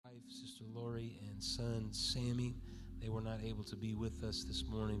and son, Sammy. They were not able to be with us this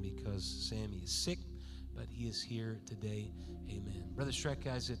morning because Sammy is sick, but he is here today. Amen. Brother Streck,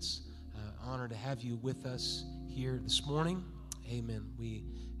 guys, it's an honor to have you with us here this morning. Amen. We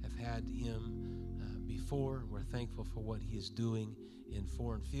have had him before. We're thankful for what he is doing in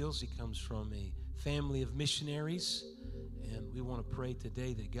foreign fields. He comes from a family of missionaries, and we want to pray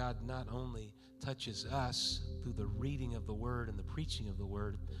today that God not only touches us through the reading of the Word and the preaching of the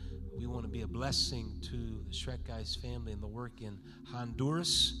Word. We want to be a blessing to the Streck Guys family and the work in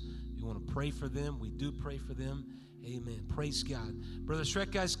Honduras. We want to pray for them. We do pray for them. Amen. Praise God. Brother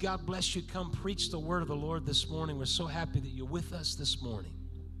Streck Guys, God bless you. Come preach the Word of the Lord this morning. We're so happy that you're with us this morning.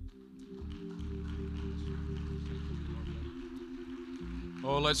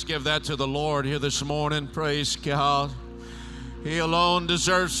 Oh, let's give that to the Lord here this morning. Praise God. He alone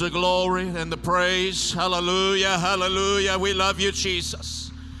deserves the glory and the praise. Hallelujah, hallelujah. We love you,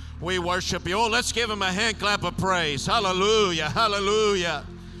 Jesus. We worship you. Oh, let's give him a hand clap of praise. Hallelujah, hallelujah.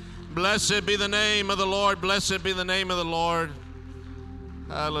 Blessed be the name of the Lord. Blessed be the name of the Lord.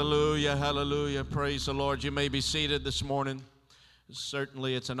 Hallelujah, hallelujah. Praise the Lord. You may be seated this morning.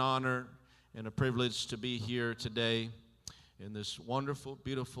 Certainly it's an honor and a privilege to be here today in this wonderful,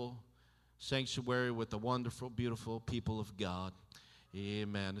 beautiful sanctuary with the wonderful, beautiful people of God.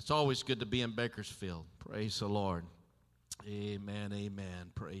 Amen. It's always good to be in Bakersfield. Praise the Lord. Amen,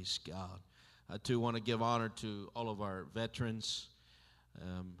 amen. Praise God. I, too, want to give honor to all of our veterans.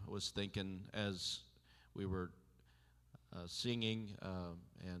 I was thinking as we were singing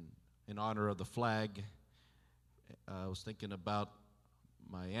and in honor of the flag, I was thinking about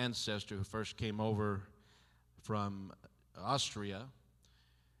my ancestor who first came over from Austria.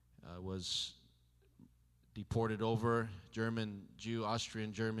 Was deported over, German Jew,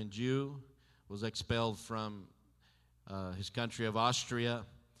 Austrian German Jew, was expelled from his country of Austria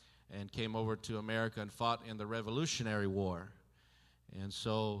and came over to America and fought in the Revolutionary War. And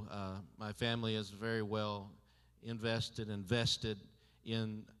so my family is very well invested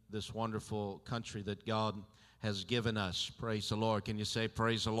in this wonderful country that God has given us. Praise the Lord. Can you say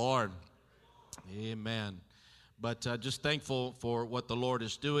praise the Lord? Amen. But just thankful for what the Lord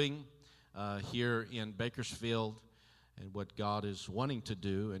is doing here in Bakersfield and what God is wanting to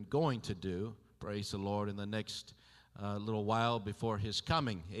do and going to do, praise the Lord, in the next little while before His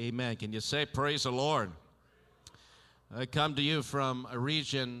coming. Amen. Can you say praise the Lord? I come to you from a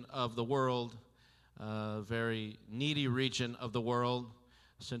region of the world, a very needy region of the world,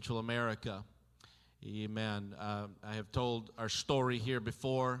 Central America. Amen. I have told our story here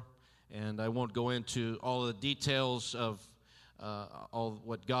before, and I won't go into all the details of all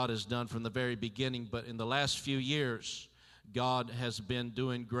what God has done from the very beginning, but in the last few years, God has been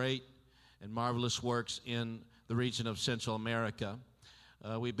doing great and marvelous works in the region of Central America.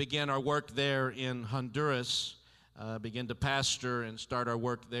 We began our work there in Honduras, began to pastor and start our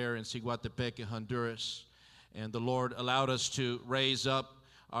work there in Siguatepeque, Honduras. And the Lord allowed us to raise up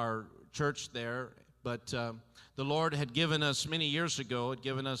our church there, but the Lord had given us, many years ago, had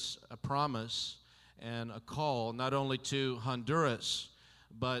given us a promise and a call, not only to Honduras,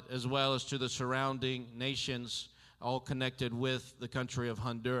 but as well as to the surrounding nations, all connected with the country of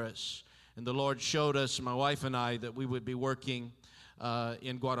Honduras. And the Lord showed us, my wife and I, that we would be working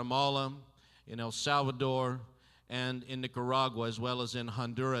in Guatemala, in El Salvador, and in Nicaragua, as well as in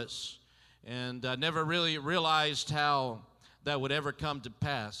Honduras. And I never really realized how that would ever come to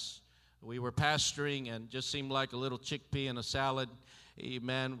pass. We were pastoring and just seemed like a little chickpea in a salad.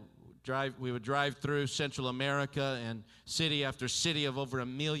 Amen. We would drive through Central America and city after city of over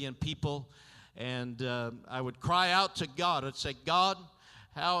 1 million people. And I would cry out to God. I'd say, God,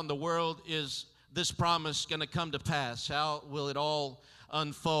 how in the world is this promise going to come to pass? How will it all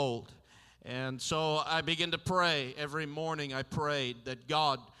unfold? And so I began to pray. Every morning I prayed that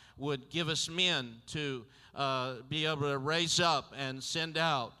God would give us men to be able to raise up and send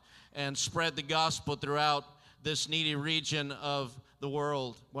out and spread the gospel throughout this needy region of the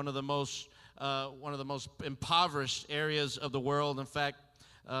world, one of the most impoverished areas of the world. In fact,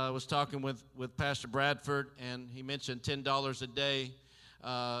 I was talking with Pastor Bradford, and he mentioned $10 a day,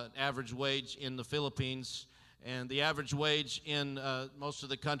 average wage in the Philippines. And the average wage in most of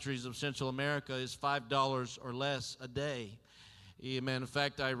the countries of Central America is $5 or less a day. Amen. In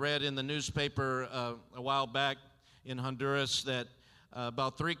fact, I read in the newspaper a while back in Honduras that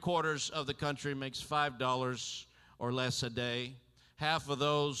about 3/4 of the country makes $5 or less a day. Half of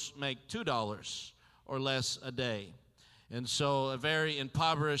those make $2 or less a day. And so a very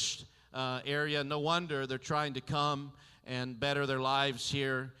impoverished area. No wonder they're trying to come and better their lives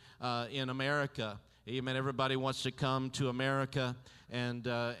here in America. Amen. Everybody wants to come to America and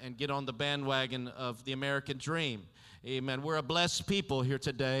get on the bandwagon of the American dream. Amen. We're a blessed people here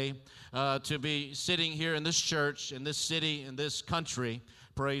today to be sitting here in this church, in this city, in this country.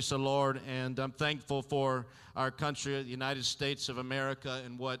 Praise the Lord. And I'm thankful for our country, the United States of America,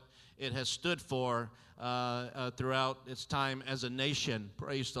 and what it has stood for throughout its time as a nation.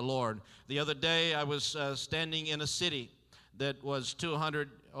 Praise the Lord. The other day I was standing in a city that was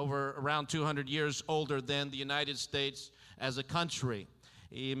around 200 years older than the United States as a country.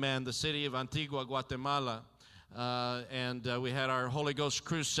 Amen. The city of Antigua, Guatemala. And we had our Holy Ghost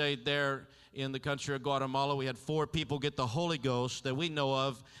crusade there in the country of Guatemala. We had 4 people get the Holy Ghost that we know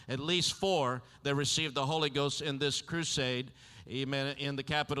of, at least 4 that received the Holy Ghost in this crusade. Amen. In the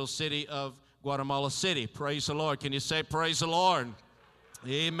capital city of Guatemala City. Praise the Lord. Can you say praise the Lord?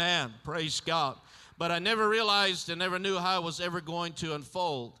 Amen. Praise God. But I never realized and never knew how it was ever going to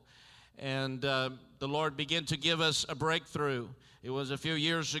unfold. And the Lord began to give us a breakthrough. It was a few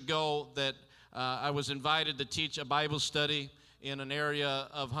years ago that I was invited to teach a Bible study in an area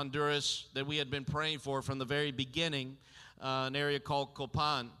of Honduras that we had been praying for from the very beginning, an area called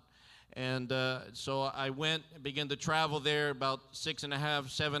Copan. And so I went and began to travel there about 6.5,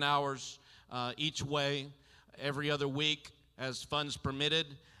 7 hours each way every other week as funds permitted,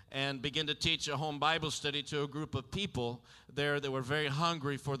 and began to teach a home Bible study to a group of people there that were very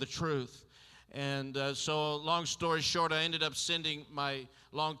hungry for the truth. And so long story short, I ended up sending my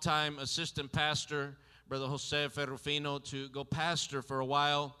longtime assistant pastor, Brother Jose Ferrufino, to go pastor for a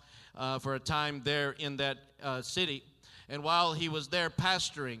while, for a time there in that city. And while he was there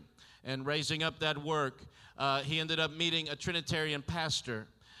pastoring and raising up that work, he ended up meeting a Trinitarian pastor.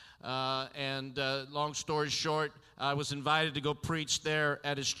 And long story short, I was invited to go preach there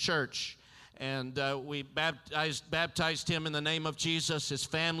at his church. And we baptized him in the name of Jesus, his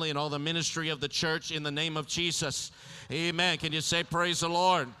family, and all the ministry of the church in the name of Jesus. Amen. Can you say praise the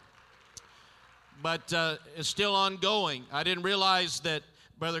Lord? But it's still ongoing. I didn't realize that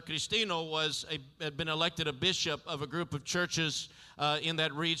Brother Cristino had been elected a bishop of a group of churches in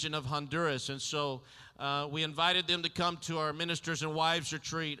that region of Honduras. And so we invited them to come to our Ministers and Wives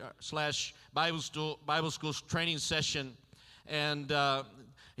retreat / Bible school training session. And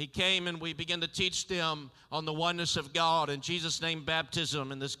he came and we began to teach them on the oneness of God and Jesus' name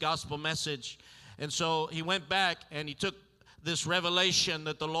baptism and this gospel message. And so he went back and he took this revelation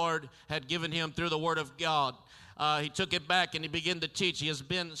that the Lord had given him through the Word of God. He took it back and he began to teach. He's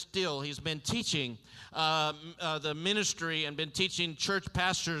been teaching the ministry and been teaching church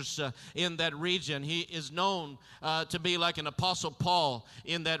pastors in that region. He is known to be like an Apostle Paul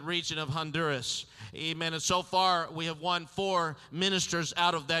in that region of Honduras. Amen. And so far, we have won 4 ministers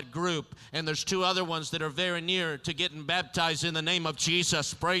out of that group. And there's 2 other ones that are very near to getting baptized in the name of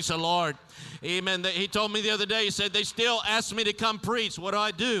Jesus. Praise the Lord. Amen. He told me the other day, he said, they still ask me to come preach.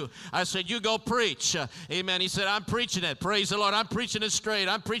 What do? I said, you go preach. Amen. He said, I'm preaching it. Praise the Lord. I'm preaching it straight.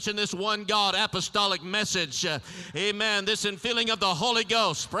 I'm preaching this one God apostolic message. Amen. This infilling of the Holy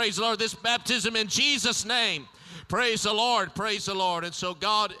Ghost. Praise the Lord. This baptism in Jesus' name. Praise the Lord. Praise the Lord. And so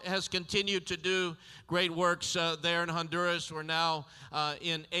God has continued to do great works there in Honduras. We're now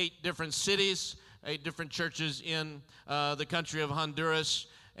in 8 different cities, 8 different churches in the country of Honduras.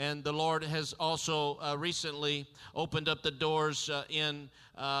 And the Lord has also recently opened up the doors in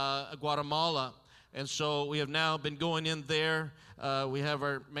Guatemala. And so we have now been going in there. We have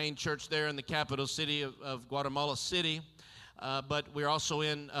our main church there in the capital city of Guatemala City. But we're also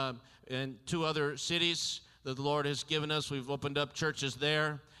in 2 other cities that the Lord has given us. We've opened up churches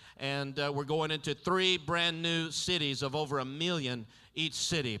there. And we're going into 3 brand new cities of over 1 million each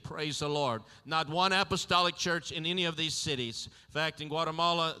city. Praise the Lord. Not one apostolic church in any of these cities. In fact, in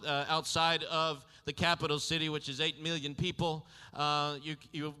Guatemala, outside of the capital city, which is 8 million people,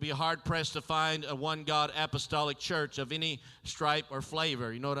 you'll be hard-pressed to find a one-God apostolic church of any stripe or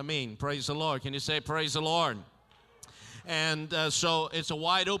flavor. You know what I mean? Praise the Lord. Can you say praise the Lord? And so it's a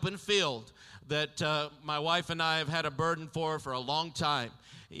wide-open field that my wife and I have had a burden for a long time.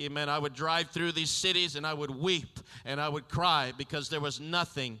 Amen. I would drive through these cities and I would weep and I would cry because there was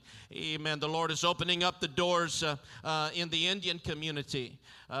nothing. Amen. The Lord is opening up the doors in the Indian community,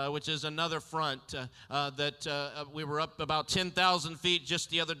 which is another front that we were up about 10,000 feet just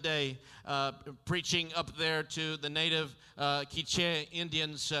the other day, preaching up there to the native Quiche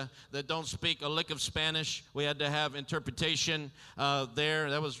Indians that don't speak a lick of Spanish. We had to have interpretation there.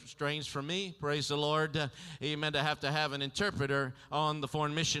 That was strange for me. Praise the Lord. Amen. To have an interpreter on the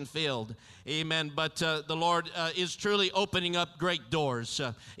foreign mission field. Amen. But the Lord is truly opening up great doors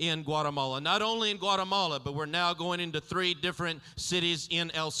in Guatemala. Not only in Guatemala, but we're now going into 3 different cities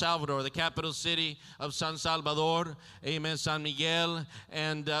in El Salvador. The capital city of San Salvador, amen, San Miguel,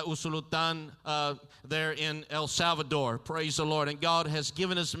 and Usulután there in El Salvador. Praise the Lord. And God has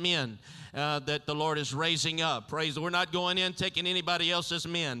given us men that the Lord is raising up. Praise the Lord. We're not going in taking anybody else's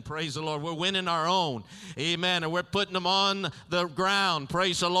men. Praise the Lord. We're winning our own. Amen. And we're putting them on the ground.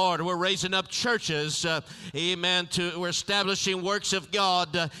 Praise the Lord. We're raising up churches. Amen. We're establishing works of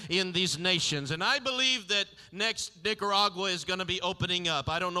God in these nations. And I believe that next Nicaragua is going to be opening up.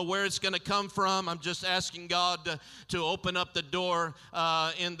 I don't know where it's going to come from. I'm just asking God to open up the door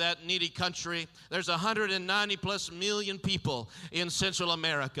in that needy country. There's 190 plus million people in Central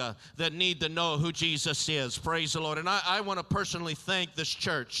America that need to know who Jesus is. Praise the Lord. And I want to personally thank this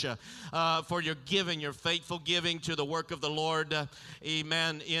church for your giving, your faithful giving to the work of the Lord,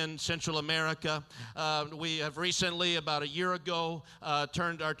 amen, in Central America. We have recently, about a year ago,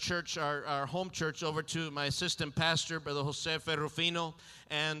 turned our church, our home church, over to my assistant pastor, Brother Jose Ferrufino.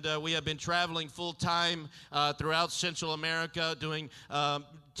 And we have been traveling full-time throughout Central America, doing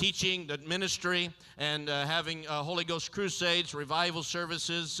teaching, the ministry, and having Holy Ghost crusades, revival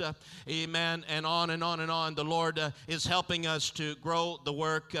services, amen, and on and on and on. The Lord is helping us to grow the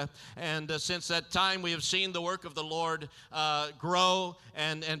work. And since that time, we have seen the work of the Lord grow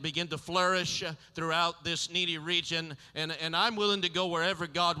and begin to flourish throughout this needy region. And I'm willing to go wherever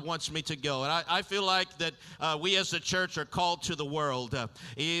God wants me to go. And I feel like that we as a church are called to the world.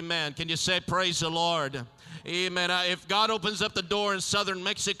 Amen. Can you say praise the Lord? Amen. If God opens up the door in southern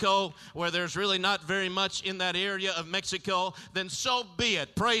Mexico, where there's really not very much in that area of Mexico, then so be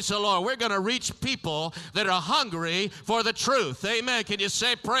it. Praise the Lord. We're going to reach people that are hungry for the truth. Amen. Can you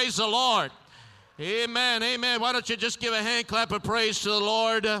say praise the Lord? Amen. Amen. Why don't you just give a hand clap of praise to the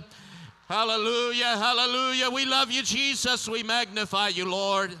Lord? Hallelujah. Hallelujah. We love you, Jesus. We magnify you,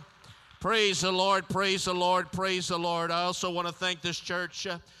 Lord. Praise the Lord. Praise the Lord. Praise the Lord. I also want to thank this church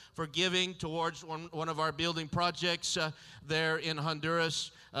for giving towards one of our building projects there in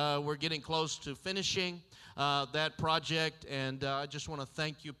Honduras. We're getting close to finishing that project, and I just want to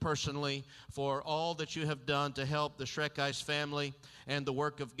thank you personally for all that you have done to help the Schreckheis family and the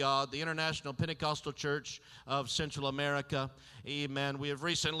work of God, the International Pentecostal Church of Central America. Amen. We have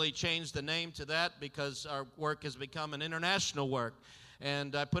recently changed the name to that because our work has become an international work.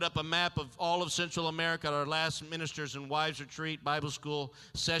 And I put up a map of all of Central America at our last Ministers and Wives Retreat Bible School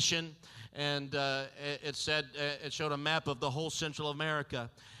session. And it showed a map of the whole Central America.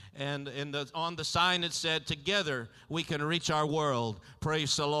 And on the sign it said, "Together we can reach our world."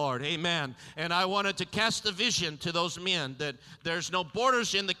 Praise the Lord. Amen. And I wanted to cast a vision to those men that there's no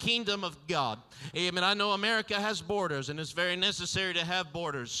borders in the kingdom of God. Amen. I know America has borders, and it's very necessary to have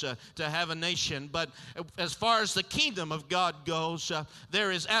borders to have a nation. But as far as the kingdom of God goes,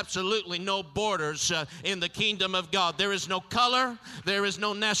 there is absolutely no borders in the kingdom of God. There is no color. There is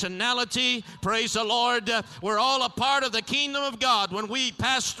no nationality. Praise the Lord. We're all a part of the kingdom of God when we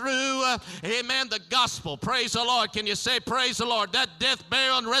pass through, amen, the gospel. Praise the Lord. Can you say praise the Lord? That death,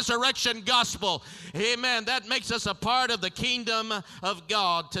 burial, and resurrection gospel, amen, that makes us a part of the kingdom of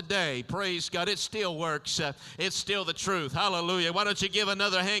God today. Praise God. It still works. It's still the truth. Hallelujah. Why don't you give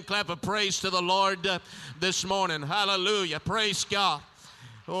another hand clap of praise to the Lord this morning? Hallelujah. Praise God.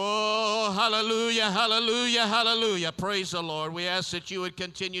 Oh, hallelujah, hallelujah, hallelujah. Praise the Lord. We ask that you would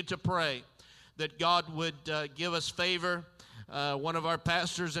continue to pray, that God would give us favor. One of our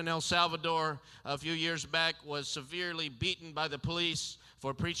pastors in El Salvador a few years back was severely beaten by the police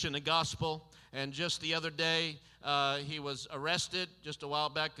for preaching the gospel. And just the other day, he was arrested just a while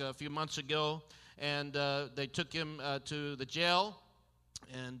back, a few months ago. And they took him to the jail.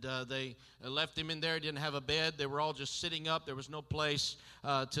 And they left him in there. He didn't have a bed. They were all just sitting up. There was no place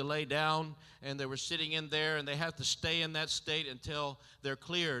to lay down. And they were sitting in there. And they have to stay in that state until they're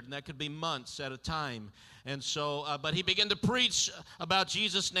cleared. And that could be months at a time. And so, but he began to preach about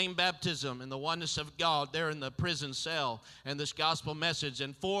Jesus' name baptism and the oneness of God there in the prison cell and this gospel message.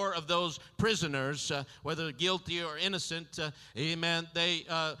 And 4 of those prisoners, whether guilty or innocent, amen, they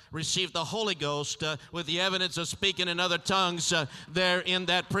received the Holy Ghost with the evidence of speaking in other tongues there in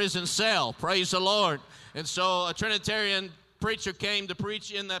that prison cell. Praise the Lord. And so a Trinitarian preacher came to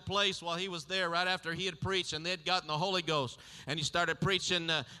preach in that place while he was there right after he had preached, and they had gotten the Holy Ghost. And he started preaching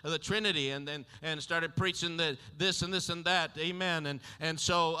the Trinity and started preaching this and this and that. Amen. And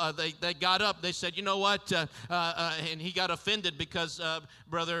so they got up. They said, you know what? And he got offended because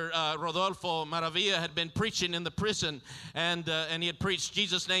Brother Rodolfo Maravilla had been preaching in the prison, and he had preached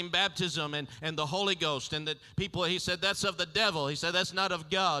Jesus' name baptism and the Holy Ghost. And that people, he said, that's of the devil. He said, that's not of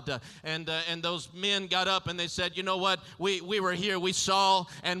God. And those men got up and they said, you know what? We were here, we saw,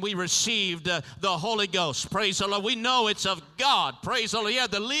 and we received the Holy Ghost. Praise the Lord. We know it's of God. Praise the Lord. He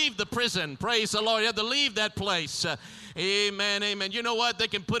had to leave the prison. Praise the Lord. He had to leave that place. Amen, amen. You know what? They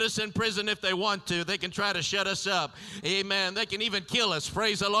can put us in prison if they want to. They can try to shut us up. Amen. They can even kill us.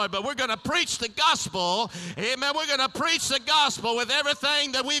 Praise the Lord. But we're going to preach the gospel. Amen. We're going to preach the gospel with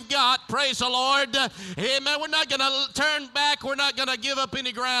everything that we've got. Praise the Lord. Amen. We're not going to turn back. We're not going to give up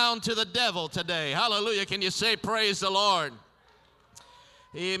any ground to the devil today. Hallelujah. Can you say praise the Lord?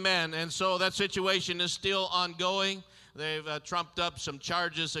 Amen. And so that situation is still ongoing. They've trumped up some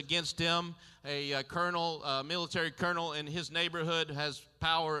charges against him. A colonel, military colonel in his neighborhood has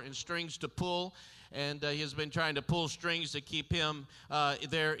power and strings to pull, and he has been trying to pull strings to keep him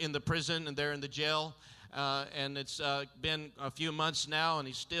there in the prison and there in the jail. And it's been a few months now, and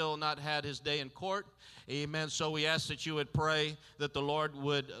he's still not had his day in court. Amen. So we ask that you would pray that the Lord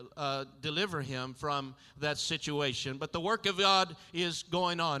would deliver him from that situation. But the work of God is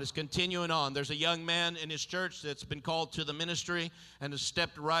going on. It's continuing on. There's a young man in his church that's been called to the ministry and has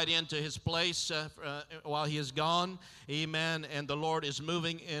stepped right into his place while he is gone. Amen. And the Lord is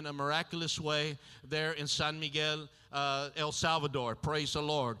moving in a miraculous way there in San Miguel, El Salvador. Praise the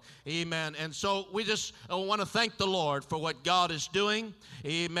Lord. Amen. And so we just want to thank the Lord for what God is doing.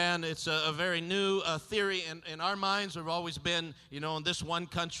 Amen. It's a very new theory in our minds. We've always been, in this one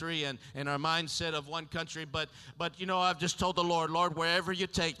country and our mindset of one country. But I've just told the Lord, wherever you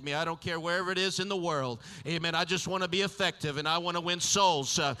take me, I don't care wherever it is in the world. Amen. I just want to be effective, and I want to win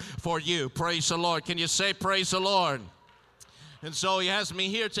souls for you. Praise the Lord. Can you say praise the Lord? And so he has me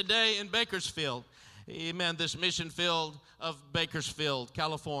here today in Bakersfield. Amen. This mission field of Bakersfield,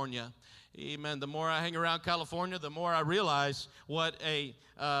 California. Amen. The more I hang around California, the more I realize what a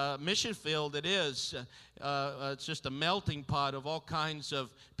mission field it is. It's just a melting pot of all kinds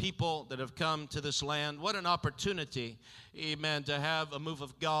of people that have come to this land. What an opportunity, amen, to have a move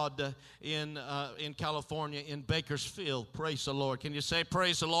of God in California, in Bakersfield. Praise the Lord. Can you say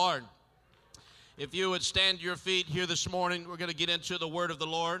praise the Lord? If you would stand to your feet here this morning, we're going to get into the word of the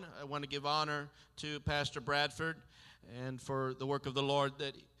Lord. I want to give honor to Pastor Bradford and for the work of the Lord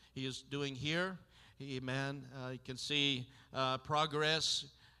that he is doing here. Amen. You can see progress.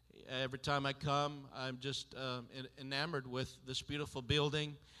 Every time I come, I'm just enamored with this beautiful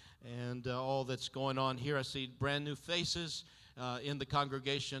building and all that's going on here. I see brand new faces in the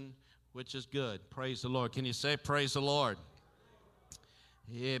congregation, which is good. Praise the Lord. Can you say praise the Lord?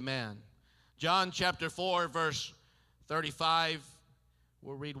 Amen. John chapter 4, verse 35.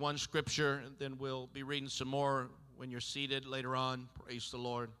 We'll read one scripture, and then we'll be reading some more when you're seated later on. Praise the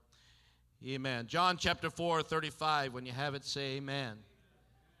Lord. Amen. John chapter 4, 35. When you have it, say amen.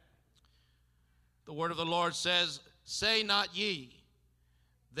 The word of the Lord says, say not ye,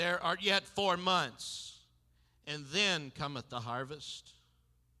 there are yet 4 months, and then cometh the harvest.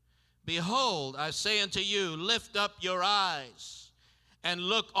 Behold, I say unto you, lift up your eyes, and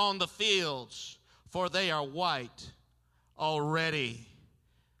look on the fields, for they are white already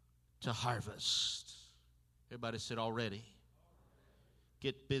to harvest. Everybody said already.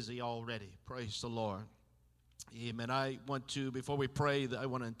 Get busy already. Praise the Lord. Amen. I want to, before we pray, I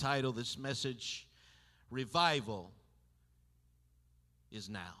want to entitle this message, Revival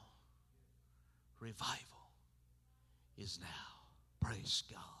is Now. Revival is now. Praise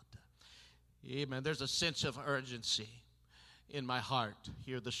God. Amen. There's a sense of urgency in my heart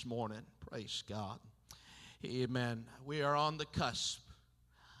here this morning. Praise God. Amen. We are on the cusp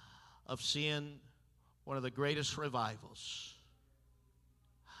of seeing one of the greatest revivals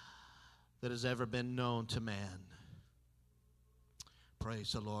that has ever been known to man.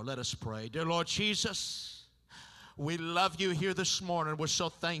 Praise the Lord. Let us pray. Dear Lord Jesus, we love you here this morning. We're so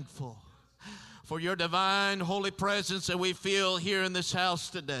thankful for your divine holy presence that we feel here in this house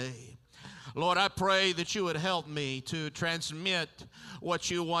today. Lord, I pray that you would help me to transmit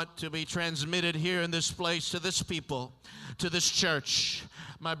what you want to be transmitted here in this place to this people, to this church,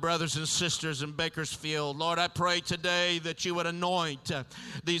 my brothers and sisters in Bakersfield. Lord, I pray today that you would anoint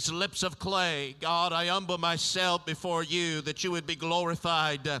these lips of clay. God, I humble myself before you, that you would be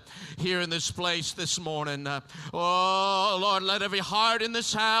glorified here in this place this morning. Oh, Lord, let every heart in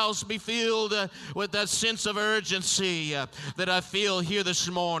this house be filled with that sense of urgency that I feel here this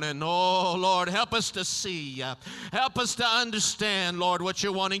morning. Oh, Lord, help us to see. Help us to understand, Lord, what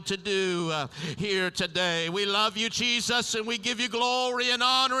you're wanting to do here today. We love you, Jesus, and we give you glory and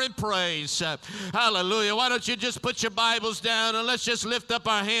honor and praise. Hallelujah. Why don't you just put your Bibles down and let's just lift up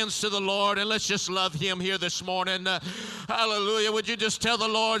our hands to the Lord and let's just love him here this morning. Hallelujah. Would you just tell the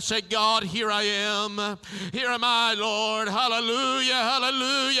Lord, say, God, here I am. Here am I, Lord. Hallelujah,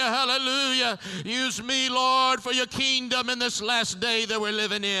 hallelujah, hallelujah. Use me, Lord, for your kingdom in this last day that we're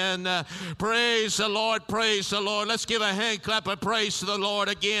living in. Praise the Lord, praise the Lord. Let's give a hand clap of praise to the Lord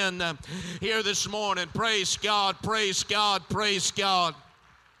again here this morning. Praise God, praise God, praise God.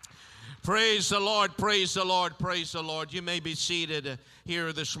 Praise the Lord, praise the Lord, praise the Lord. You may be seated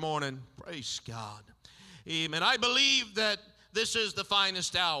here this morning. Praise God. Amen. I believe that this is the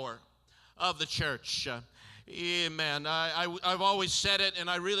finest hour of the church. Amen. I've always said it, and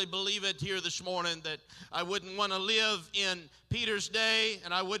I really believe it here this morning, that I wouldn't want to live in Peter's day,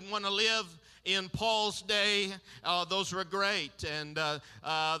 and I wouldn't want to live in Paul's day. Those were great, and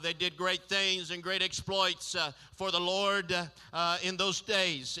they did great things and great exploits for the Lord in those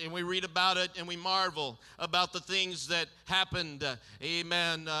days. And we read about it and we marvel about the things that happened,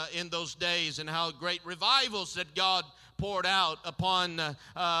 amen, in those days, and how great revivals that God poured out upon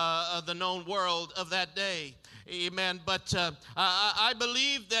the known world of that day. Amen. But I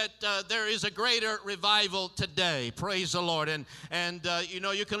believe that there is a greater revival today. Praise the Lord. And you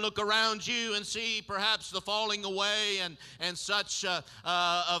know, you can look around you and see perhaps the falling away and such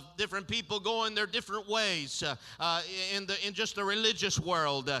of different people going their different ways in just the religious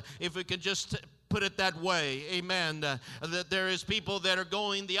world. If we could just put it that way, amen, that there is people that are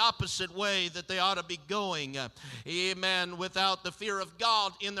going the opposite way that they ought to be going, amen, without the fear of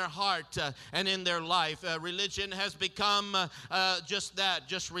God in their heart and in their life. Religion has become just that,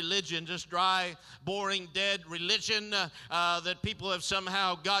 just religion, just dry, boring, dead religion that people have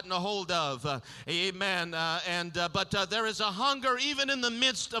somehow gotten a hold of, amen, but there is a hunger even in the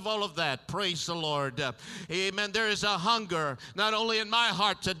midst of all of that. Praise the Lord, amen. There is a hunger not only in my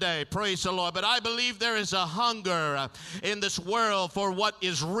heart today, praise the Lord, but I believe there is a hunger in this world for what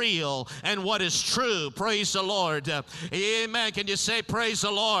is real and what is true. Praise the Lord. Amen. Can you say praise the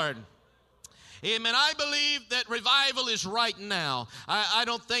Lord? Amen. I believe that revival is right now. I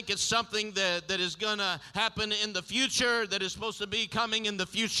don't think it's something that is going to happen in the future, that is supposed to be coming in the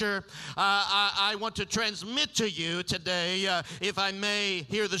future. I want to transmit to you today, if I may,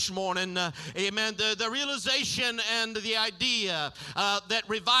 here this morning, amen, the realization and the idea that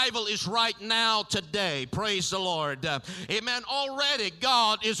revival is right now today. Praise the Lord. Amen. Already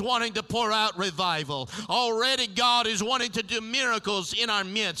God is wanting to pour out revival. Already God is wanting to do miracles in our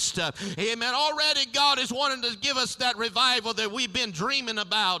midst. Amen. Already God is wanting to give us that revival that we've been dreaming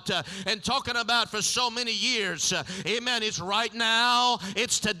about and talking about for so many years. Amen. It's right now.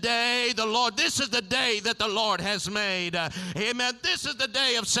 It's today. The Lord, this is the day that the Lord has made. Amen. This is the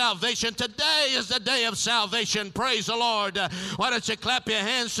day of salvation. Today is the day of salvation. Praise the Lord. Why don't you clap your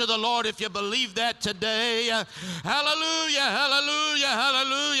hands to the Lord if you believe that today? Hallelujah, hallelujah,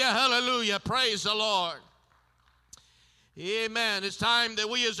 hallelujah, hallelujah. Praise the Lord. Amen. It's time that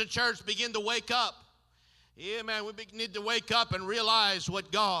we as a church begin to wake up. Amen. We need to wake up and realize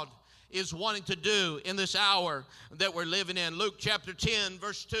what God is wanting to do in this hour that we're living in. Luke chapter 10,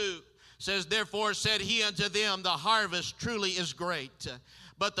 verse 2 says, "Therefore said he unto them, the harvest truly is great,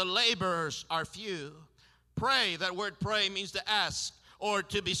 but the laborers are few. Pray," that word pray means to ask or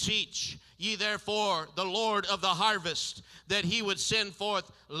to beseech, "ye therefore the Lord of the harvest, that he would send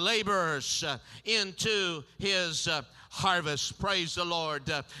forth laborers into his harvest." Praise the Lord.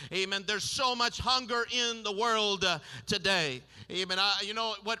 Amen. There's so much hunger in the world today. Amen. You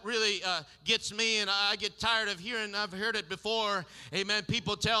know what really gets me, and I get tired of hearing, I've heard it before. Amen.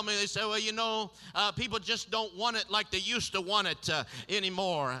 People tell me, they say, well, you know, people just don't want it like they used to want it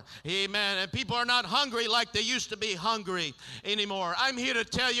anymore. Amen. And people are not hungry like they used to be hungry anymore. I'm here to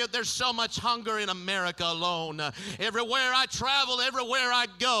tell you there's so much much hunger in America alone. Everywhere I travel, everywhere I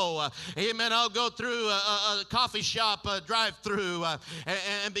go, amen, I'll go through a coffee shop, drive-through,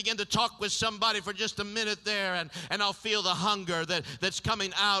 and begin to talk with somebody for just a minute there, and I'll feel the hunger that's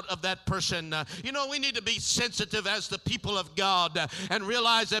coming out of that person. You know, we need to be sensitive as the people of God and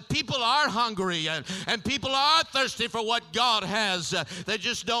realize that people are hungry and people are thirsty for what God has. They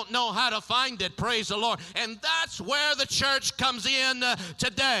just don't know how to find it. Praise the Lord. And that's where the church comes in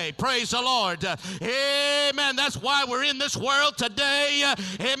today. Praise the Lord. Amen. That's why we're in this world today.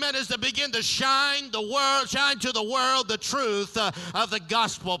 Amen. Is to begin to shine to the world the truth of the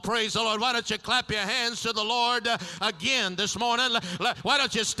gospel. Praise the Lord. Why don't you clap your hands to the Lord again this morning? Why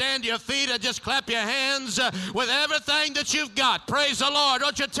don't you stand to your feet and just clap your hands with everything that you've got? Praise the Lord.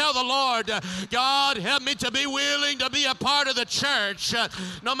 Don't you tell the Lord, God, help me to be willing to be a part of the church,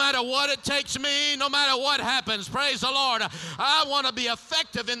 no matter what it takes me, no matter what happens. Praise the Lord. I want to be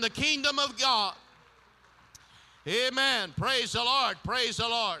effective in the kingdom of God. Amen. Praise the Lord. Praise the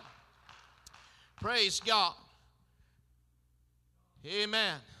Lord. Praise God.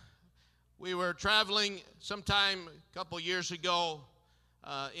 Amen. We were traveling sometime a couple years ago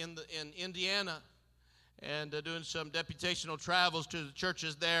in Indiana and doing some deputational travels to the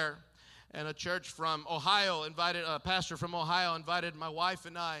churches there. And a church from Ohio a pastor from Ohio invited my wife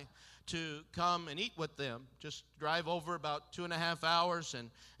and I to come and eat with them. Just drive over about 2.5 hours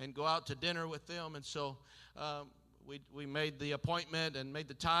and go out to dinner with them. And so we made the appointment and made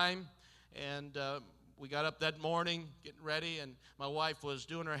the time. And we got up that morning, getting ready, and my wife was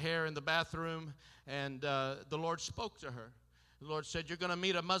doing her hair in the bathroom, and the Lord spoke to her. The Lord said, "You're going to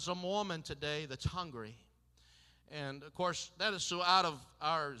meet a Muslim woman today that's hungry." And, of course, that is so out of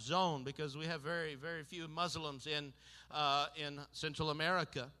our zone because we have very, very few Muslims in Central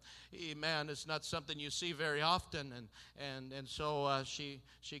America. Amen. It's not something you see very often. And so she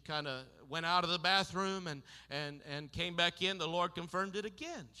kind of went out of the bathroom and came back in. The Lord confirmed it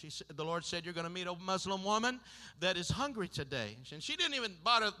again. The Lord said, "You're going to meet a Muslim woman that is hungry today." And she didn't even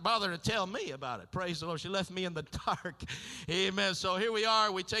bother to tell me about it. Praise the Lord. She left me in the dark. Amen. So here we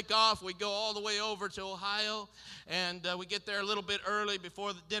are. We take off. We go all the way over to Ohio. And we get there a little bit early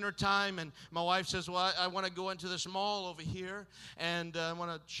before the dinner time. And my wife says, "Well, I want to go into this mall over here. And I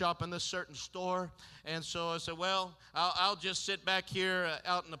want to shop in this certain store." And so I said, "Well, I'll just sit back here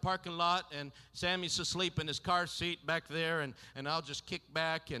out in the parking lot." And Sammy's asleep in his car seat back there. And I'll just kick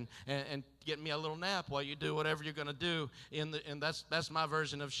back and get me a little nap while you do whatever you're going to do. And that's my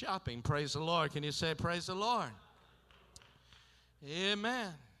version of shopping. Praise the Lord. Can you say praise the Lord?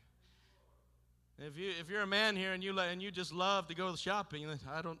 Amen. If you're a man here and you just love to go shopping,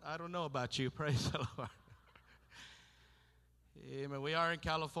 I don't know about you. Praise the Lord. Amen. We are in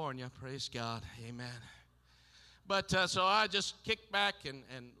California. Praise God. Amen. But so I just kicked back and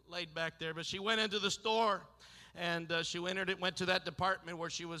laid back there. But she went into the store, and she went to that department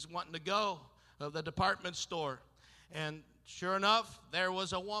where she was wanting to go, the department store. And sure enough, there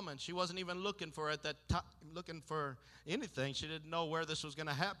was a woman. She wasn't even looking for anything. She didn't know where this was going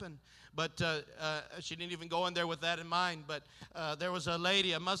to happen. But she didn't even go in there with that in mind. But there was a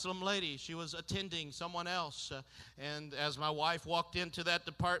lady, a Muslim lady. She was attending someone else. And as my wife walked into that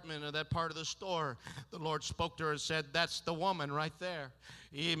department or that part of the store, the Lord spoke to her and said, "That's the woman right there."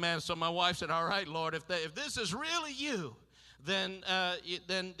 Amen. So my wife said, "All right, Lord, if this is really you, then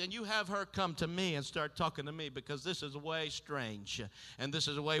you have her come to me and start talking to me, because this is way strange and this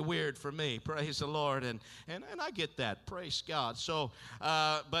is way weird for me." Praise the Lord. And I get that. Praise God. So,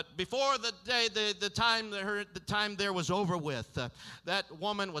 but before the time there was over with, that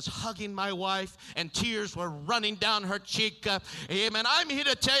woman was hugging my wife and tears were running down her cheek. Amen. I'm here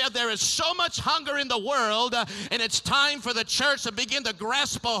to tell you there is so much hunger in the world, and it's time for the church to begin to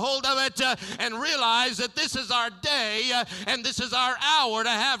grasp a hold of it and realize that this is our day. And this is our hour to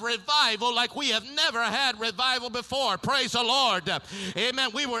have revival like we have never had revival before. Praise the Lord.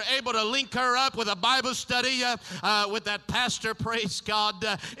 Amen. We were able to link her up with a Bible study with that pastor. Praise God.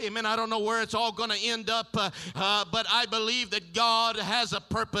 Amen. I don't know where it's all going to end up, but I believe that God has a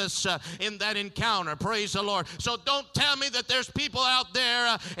purpose in that encounter. Praise the Lord. So don't tell me that there's people out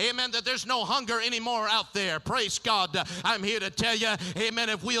there, amen, that there's no hunger anymore out there. Praise God. I'm here to tell you, amen,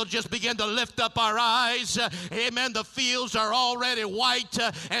 if we'll just begin to lift up our eyes, amen, the fields are are already white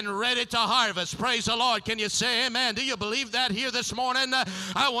and ready to harvest. Praise the Lord. Can you say amen? Do you believe that here this morning?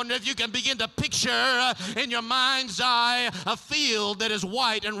 I wonder if you can begin to picture in your mind's eye a field that is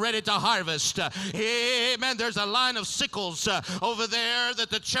white and ready to harvest. Amen. There's a line of sickles over there that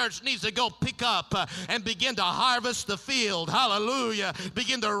the church needs to go pick up and begin to harvest the field. Hallelujah.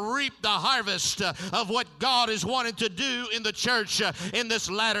 Begin to reap the harvest of what God is wanting to do in the church in this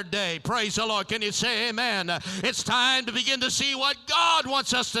latter day. Praise the Lord. Can you say amen? It's time to begin to see what God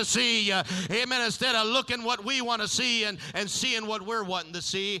wants us to see. Amen. Instead of looking what we want to see and seeing what we're wanting to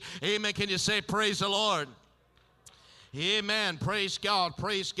see. Amen. Can you say praise the Lord? Amen. Praise God.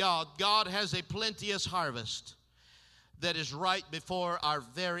 Praise God. God has a plenteous harvest that is right before our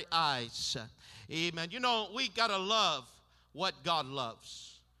very eyes. Amen. You know, we got to love what God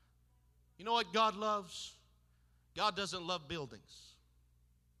loves. You know what God loves? God doesn't love buildings.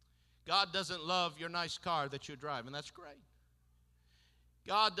 God doesn't love your nice car that you drive, and that's great.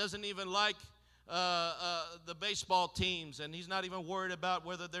 God doesn't even like the baseball teams, and he's not even worried about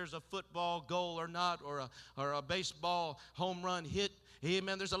whether there's a football goal or not, or a baseball home run hit.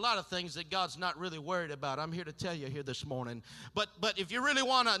 Amen. There's a lot of things that God's not really worried about. I'm here to tell you here this morning. But if you really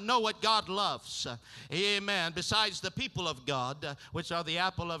want to know what God loves, amen, besides the people of God, which are the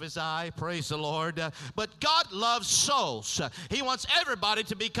apple of his eye, praise the Lord, but God loves souls. He wants everybody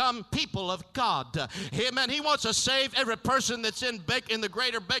to become people of God. Amen. He wants to save every person that's in the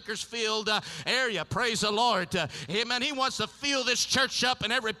greater Bakersfield area, praise the Lord. Amen. He wants to fill this church up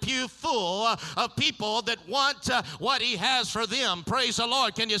and every pew full of people that want what he has for them, praise the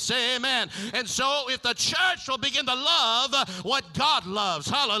Lord. Can you say amen? And so if the church will begin to love what God loves,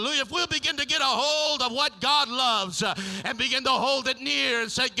 hallelujah, if we'll begin to get a hold of what God loves and begin to hold it near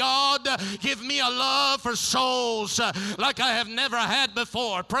and say, God, give me a love for souls like I have never had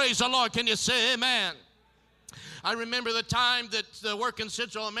before. Praise the Lord. Can you say amen? I remember the time that the work in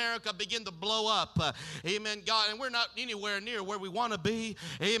Central America began to blow up. Amen, God. And we're not anywhere near where we want to be.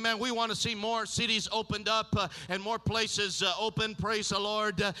 Amen. We want to see more cities opened up and more places open. Praise the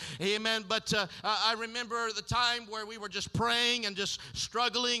Lord. Amen. But I remember the time where we were just praying and just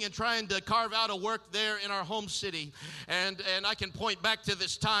struggling and trying to carve out a work there in our home city. And I can point back to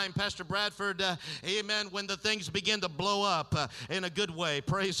this time, Pastor Bradford, amen, when the things began to blow up in a good way.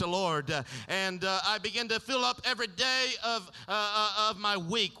 Praise the Lord. And I began to fill up every day of my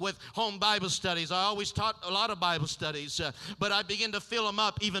week with home Bible studies. I always taught a lot of Bible studies, but I begin to fill them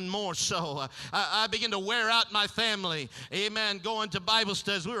up even more so. I begin to wear out my family, amen, going to Bible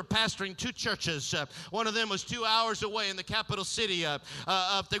studies. We were pastoring 2 churches. One of them was 2 hours away in the capital city of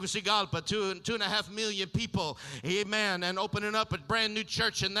Tegucigalpa, 2.5 million people, amen, and opening up a brand new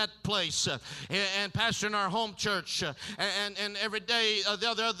church in that place, and pastoring our home church. And every day, the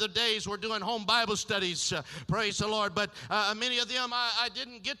other days, we're doing home Bible studies. Praise the Lord. But many of them I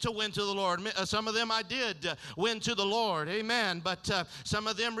didn't get to win to the Lord. Some of them I did win to the Lord. Amen. But some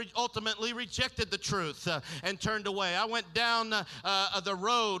of them ultimately rejected the truth and turned away. I went down the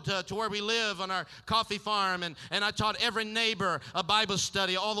road to where we live on our coffee farm, and I taught every neighbor a Bible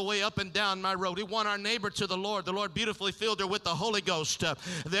study all the way up and down my road. We won our neighbor to the Lord. The Lord beautifully filled her with the Holy Ghost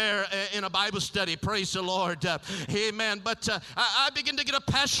there in a Bible study. Praise the Lord. Amen. But I began to get a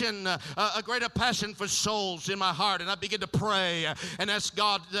passion, a greater passion for souls in my heart, and I begin to pray and ask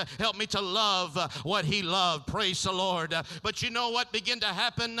God to help me to love what he loved. Praise the Lord. But you know what began to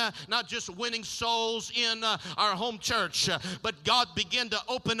happen? Not just winning souls in our home church, but God began to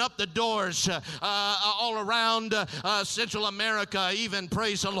open up the doors all around Central America even.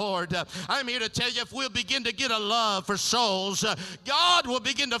 Praise the Lord. I'm here to tell you, if we'll begin to get a love for souls, God will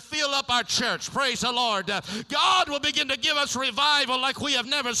begin to fill up our church. Praise the Lord. God will begin to give us revival like we have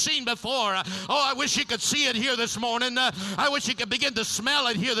never seen before. Oh, I wish you could see it here this morning. I wish you could begin to smell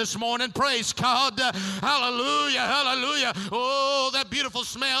it here this morning. Praise God. Hallelujah. Hallelujah. Oh, that beautiful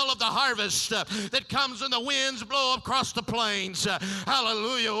smell of the harvest that comes when the winds blow across the plains.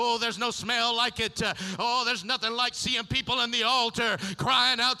 Hallelujah. Oh, there's no smell like it. Oh, there's nothing like seeing people in the altar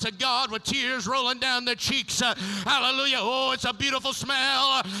crying out to God with tears rolling down their cheeks. Hallelujah. Oh, it's a beautiful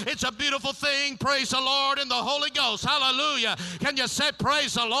smell. It's a beautiful thing. Praise the Lord in the Holy Ghost. Hallelujah. Can you say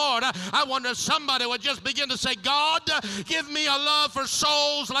praise the Lord? I wonder if somebody would just begin to say, God, give me a love for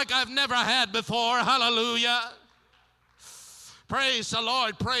souls like I've never had before. Hallelujah. Praise the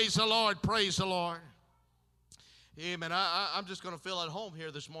Lord. Praise the Lord. Praise the Lord. Amen. I'm just going to feel at home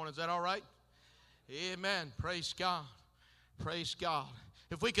here this morning. Is that all right? Amen. Praise God. Praise God.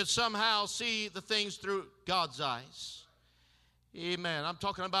 If we could somehow see the things through God's eyes. Amen. I'm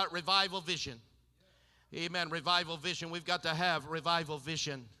talking about revival vision. Amen. Revival vision. We've got to have revival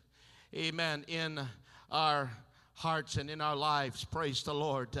vision. Amen. In our hearts and in our lives. Praise the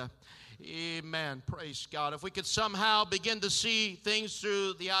Lord. Amen. Praise God. If we could somehow begin to see things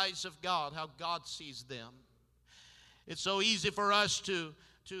through the eyes of God, how God sees them. It's so easy for us to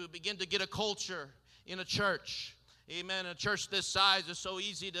begin to get a culture in a church. Amen. A church this size is so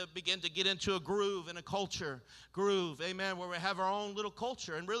easy to begin to get into a groove in a culture. Groove, amen, where we have our own little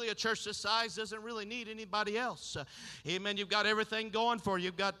culture. And really a church this size doesn't really need anybody else. Amen. You've got everything going for you.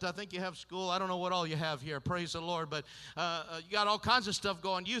 You've got, I think you have school. I don't know what all you have here. Praise the Lord. But you got all kinds of stuff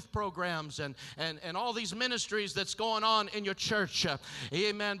going, youth programs and all these ministries that's going on in your church.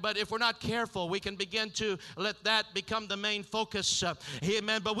 Amen. But if we're not careful, we can begin to let that become the main focus.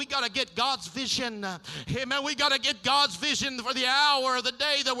 Amen. But we got to get God's vision. Amen. We got to get God's vision for the hour or the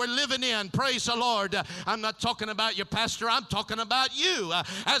day that we're living in. Praise the Lord. I'm not talking about your pastor. I'm talking about you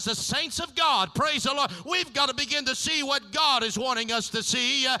as the saints of God. Praise the Lord. We've got to begin to see what God is wanting us to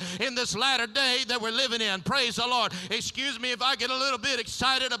see in this latter day that we're living in. Praise the Lord. Excuse me if I get a little bit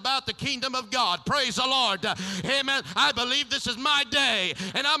excited about the kingdom of God. Praise the Lord. Amen. I believe this is my day,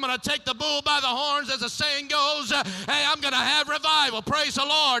 and I'm going to take the bull by the horns, as the saying goes. Hey, I'm going to have revival. Praise the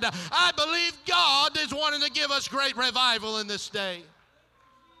Lord. I believe God is wanting to give us great revival in this day.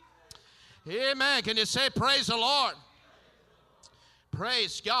 Amen. Can you say praise the Lord?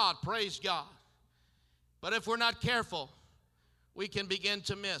 Praise God. Praise God. But if we're not careful, we can begin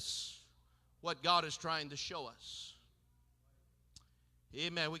to miss what God is trying to show us.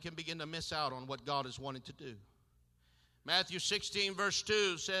 Amen. We can begin to miss out on what God is wanting to do. Matthew 16 verse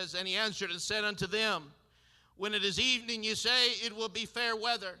 2 says, "And he answered and said unto them, When it is evening, you say, It will be fair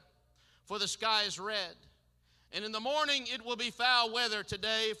weather, for the sky is red. And in the morning it will be foul weather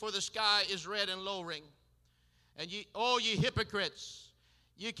today, for the sky is red and lowering. And ye hypocrites,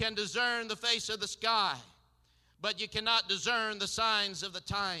 you can discern the face of the sky, but you cannot discern the signs of the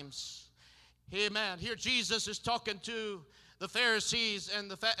times." Amen. Here Jesus is talking to the Pharisees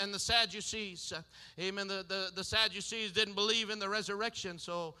and the Sadducees. Amen. The Sadducees didn't believe in the resurrection,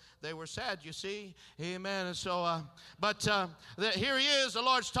 so they were sad, you see. Amen. And so, here he is, the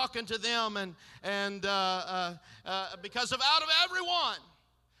Lord's talking to them, and because out of everyone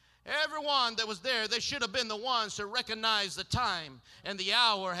that was there, they should have been the ones to recognize the time and the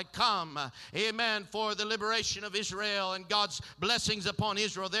hour had come. Amen. For the liberation of Israel and God's blessings upon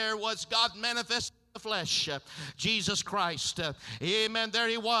Israel. There was God manifest the flesh, Jesus Christ. Amen. There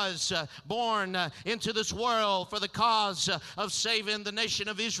he was, born into this world for the cause of saving the nation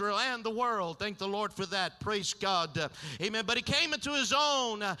of Israel and the world. Thank the Lord for that. Praise God. Amen. But he came into his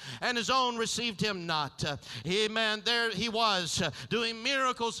own, and his own received him not. Amen. There he was, doing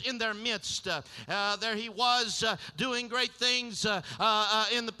miracles in their midst. There he was, doing great things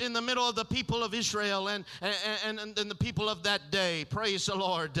in the middle of the people of Israel and the people of that day. Praise the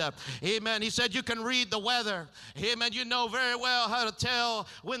Lord. Amen. He said, you can read the weather. Amen. You know very well how to tell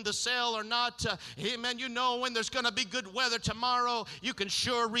when to sail or not. Amen. You know when there's going to be good weather tomorrow. You can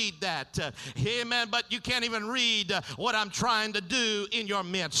sure read that. Amen. But you can't even read what I'm trying to do in your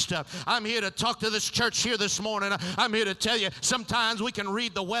midst. I'm here to talk to this church here this morning. I'm here to tell you, sometimes we can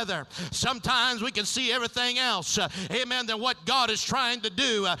read the weather. Sometimes we can see everything else. Amen. Than what God is trying to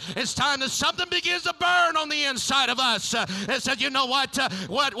do. It's time that something begins to burn on the inside of us. It said, you know what?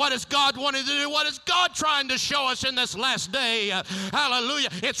 What is God wanting to do? What is God trying to show us in this last day? Hallelujah.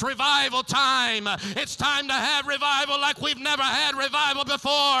 It's revival time. It's time to have revival like we've never had revival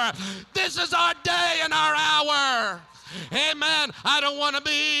before. This is our day and our hour. Amen. I don't want to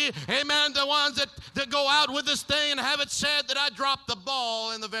be, amen, the ones that go out with this thing and have it said that I dropped the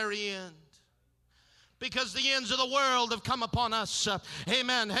ball in the very end. Because the ends of the world have come upon us.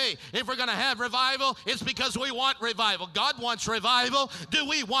 Amen. Hey, if we're going to have revival, it's because we want revival. God wants revival. Do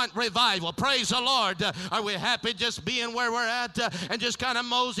we want revival? Praise the Lord. Are we happy just being where we're at and just kind of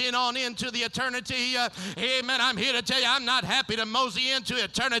moseying on into the eternity? Amen. I'm here to tell you, I'm not happy to mosey into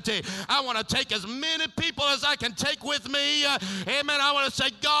eternity. I want to take as many people as I can take with me. Amen. I want to say,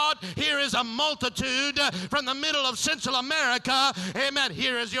 God, here is a multitude from the middle of Central America. Amen.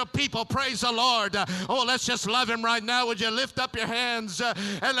 Here is your people. Praise the Lord. Oh, let's just love him right now. Would you lift up your hands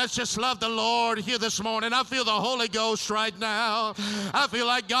and let's just love the Lord here this morning. I feel the Holy Ghost right now. I feel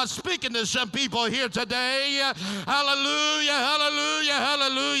like God's speaking to some people here today. Hallelujah, hallelujah,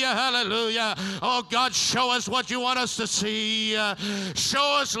 hallelujah, hallelujah. Oh, God, show us what you want us to see.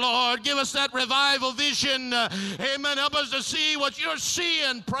 Show us, Lord. Give us that revival vision. Amen. Help us to see what you're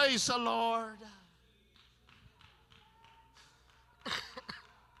seeing. Praise the Lord.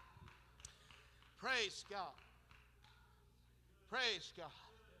 Praise God. Praise God.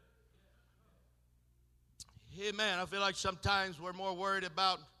 Amen. I feel like sometimes we're more worried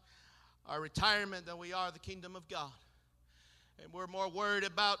about our retirement than we are the kingdom of God. And we're more worried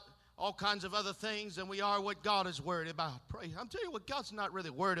about all kinds of other things than we are what God is worried about. Pray. I'm telling you what, God's not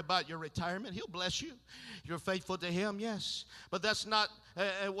really worried about your retirement. He'll bless you. You're faithful to Him, yes. But that's not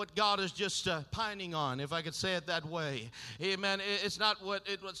what God is just pining on, if I could say it that way. Amen. It's not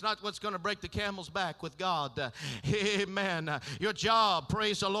what's going to break the camel's back with God. Amen. Your job,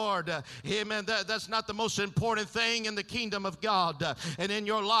 praise the Lord. Amen. That's not the most important thing in the kingdom of God and in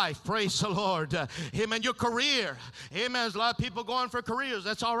your life. Praise the Lord. Amen. Your career. Amen. There's a lot of people going for careers.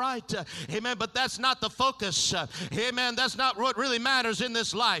 That's all right. Amen. But that's not the focus. Amen. That's not what really matters in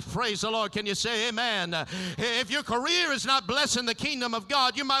this life. Praise the Lord. Can you say amen? If your career is not blessing the kingdom of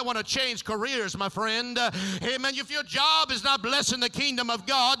God, you might want to change careers, my friend. Amen. If your job is not blessing the kingdom of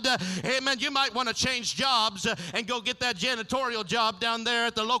God, amen, you might want to change jobs and go get that janitorial job down there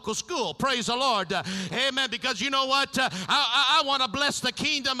at the local school. Praise the Lord. Amen. Because you know what? I want to bless the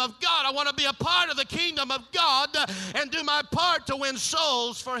kingdom of God. I want to be a part of the kingdom of God and do my part to win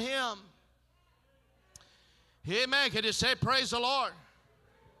souls for Him. Amen. Can you say praise the Lord?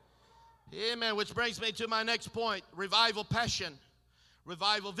 Amen. Which brings me to my next point. Revival passion.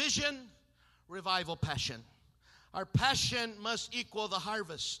 Revival vision. Revival passion. Our passion must equal the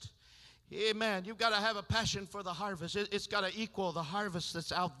harvest. Amen. You've got to have a passion for the harvest. It's got to equal the harvest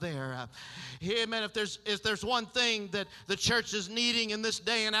that's out there. Amen. If there's one thing that the church is needing in this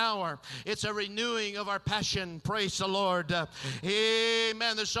day and hour, it's a renewing of our passion. Praise the Lord.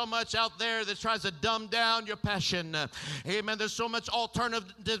 Amen. There's so much out there that tries to dumb down your passion. Amen. There's so much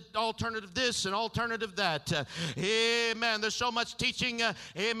alternative this and alternative that. Amen. There's so much teaching,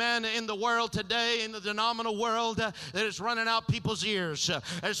 amen, in the world today, in the denominational world, that is running out people's ears.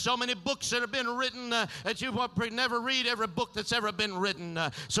 There's so many books that have been written that you will never read every book that's ever been written.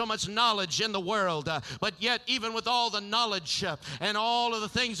 So much knowledge in the world. But yet, even with all the knowledge and all of the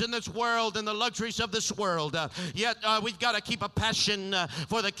things in this world and the luxuries of this world, yet we've got to keep a passion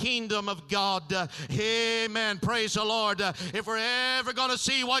for the kingdom of God. Amen. Praise the Lord. If we're ever going to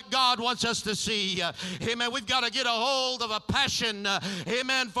see what God wants us to see, amen, we've got to get a hold of a passion,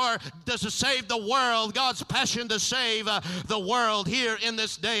 amen, to save the world. God's passion to save the world here in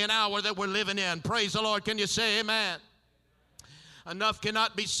this day and hour that we're living in. Praise the Lord. Can you say amen? Enough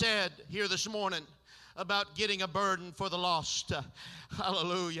cannot be said here this morning about getting a burden for the lost.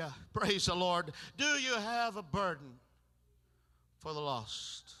 Hallelujah. Praise the Lord. Do you have a burden for the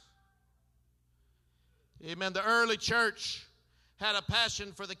lost? Amen. The early church had a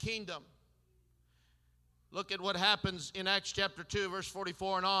passion for the kingdom. Look at what happens in Acts chapter 2, verse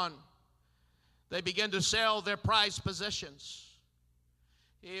 44 and on. They began to sell their prized possessions.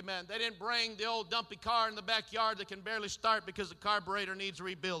 Amen. They didn't bring the old dumpy car in the backyard that can barely start because the carburetor needs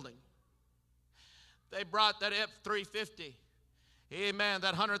rebuilding. They brought that F-350. Amen.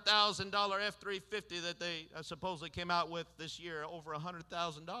 That $100,000 F-350 that they supposedly came out with this year, over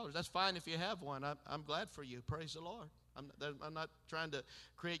 $100,000. That's fine if you have one. I'm glad for you. Praise the Lord. I'm not trying to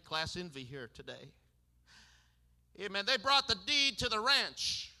create class envy here today. Amen. They brought the deed to the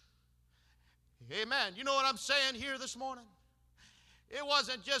ranch. Amen. You know what I'm saying here this morning? It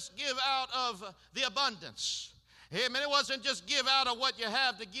wasn't just give out of the abundance. Amen. It wasn't just give out of what you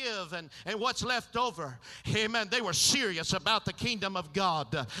have to give and what's left over. Amen. They were serious about the kingdom of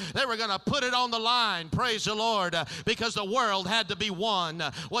God. They were going to put it on the line. Praise the Lord. Because the world had to be won.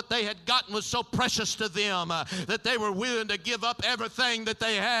 What they had gotten was so precious to them that they were willing to give up everything that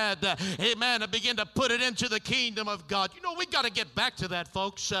they had. Amen. And begin to put it into the kingdom of God. You know, we got to get back to that,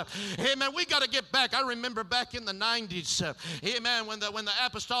 folks. Amen. We got to get back. I remember back in the 90s. Amen. When the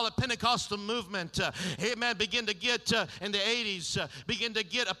apostolic Pentecostal movement, amen, began to get in the 80s, begin to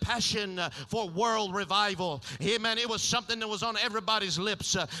get a passion for world revival. Amen. It was something that was on everybody's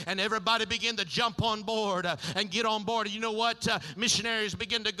lips, and everybody began to jump on board and get on board. You know what? Missionaries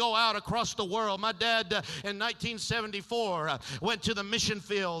begin to go out across the world. My dad in 1974 went to the mission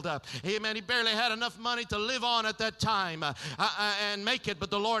field. Amen. He barely had enough money to live on at that time and make it, but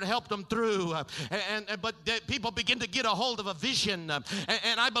the Lord helped him through. But people begin to get a hold of a vision,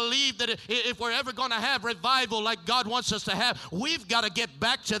 and I believe that if we're ever going to have revival like God wants us to have, we've got to get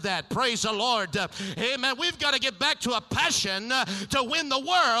back to that. Praise the Lord. Amen. We've got to get back to a passion to win the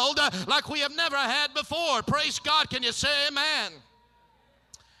world like we have never had before. Praise God. Can you say amen?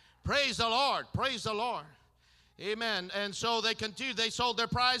 Praise the Lord. Praise the Lord. Amen. And so they continued. They sold their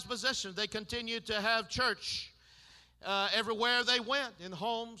prized possessions. They continued to have church. Everywhere they went, in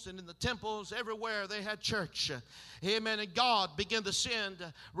homes and in the temples, everywhere they had church. Amen. And God began to send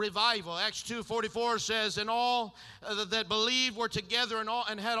revival. Acts 2:44 says, and all that believed were together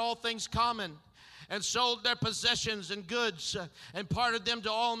and had all things common. and sold their possessions and goods and parted them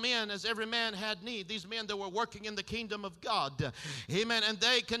to all men as every man had need. These men that were working in the kingdom of God. Amen. And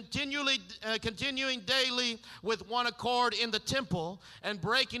they continuing daily with one accord in the temple and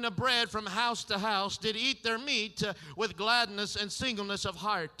breaking of bread from house to house, did eat their meat with gladness and singleness of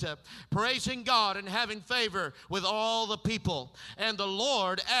heart, praising God and having favor with all the people. And the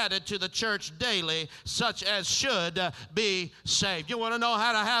Lord added to the church daily such as should be saved. You want to know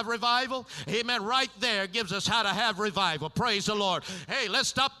how to have revival? Amen. Right there gives us how to have revival. Praise the Lord. Hey, let's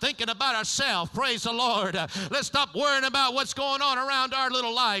stop thinking about ourselves. Praise the Lord. Let's stop worrying about what's going on around our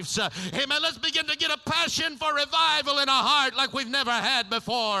little lives. Amen. Let's begin to get a passion for revival in our heart like we've never had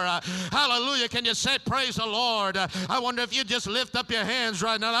before. Hallelujah. Can you say praise the Lord? I wonder if you just lift up your hands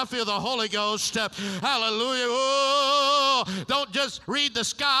right now. I feel the Holy Ghost. Hallelujah. Oh, don't just read the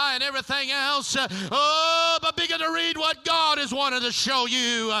sky and everything else. Oh, but begin to read what God is wanting to show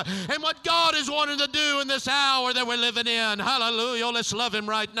you and what God is wanting to do in this hour that we're living in. Hallelujah. Let's love Him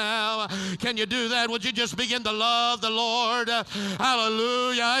right now. Can you do that? Would you just begin to love the Lord?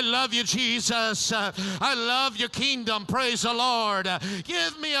 Hallelujah. I love you, Jesus. I love your kingdom. Praise the Lord.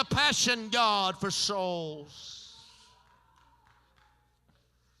 Give me a passion, God, for souls.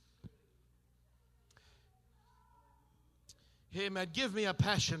 Amen. Give me a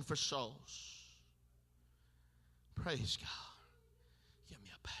passion for souls. Praise God. Give me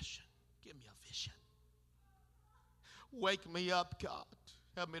a passion. Give me a vision. Wake me up, God.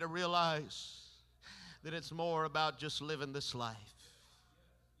 Help me to realize that it's more about just living this life.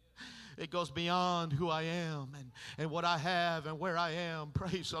 It goes beyond who I am and what I have and where I am.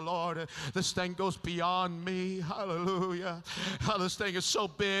 Praise the Lord. This thing goes beyond me. Hallelujah. This thing is so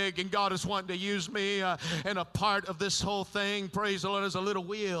big, and God is wanting to use me and a part of this whole thing. Praise the Lord. There's a little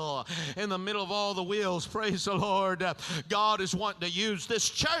wheel in the middle of all the wheels. Praise the Lord. God is wanting to use this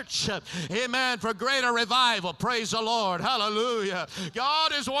church, amen, for greater revival. Praise the Lord. Hallelujah.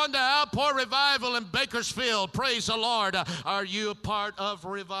 God is wanting to outpour revival in Bakersfield. Praise the Lord. Are you a part of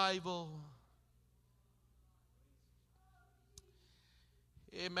revival?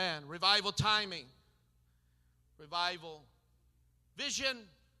 Amen. Revival timing, revival vision,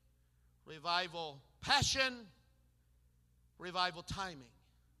 revival passion, revival timing.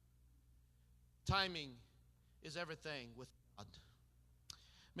 Timing is everything with God.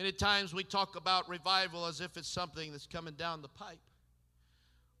 Many times we talk about revival as if it's something that's coming down the pipe.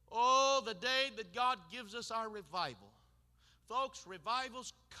 Oh, the day that God gives us our revival. Folks,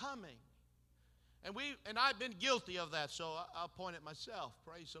 revival's coming. And I've been guilty of that, so I'll point at myself.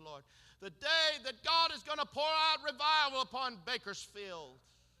 Praise the Lord. The day that God is going to pour out revival upon Bakersfield.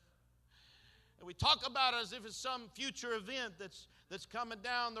 And we talk about it as if it's some future event that's coming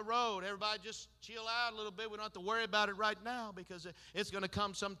down the road. Everybody just chill out a little bit. We don't have to worry about it right now because it's going to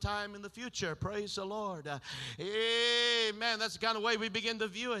come sometime in the future. Praise the Lord. Amen. That's the kind of way we begin to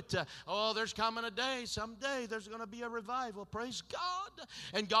view it. There's coming a day. Someday there's going to be a revival. Praise God.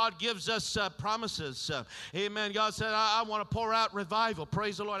 And God gives us promises. Amen. God said, I want to pour out revival.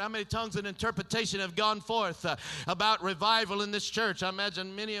 Praise the Lord. How many tongues and interpretation have gone forth about revival in this church? I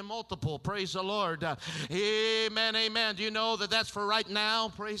imagine many and multiple. Praise the Lord. Amen. Amen. Do you know that that's for right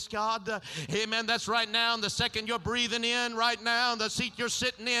now? Praise God. Amen. That's right now. And the second you're breathing in right now, and the seat you're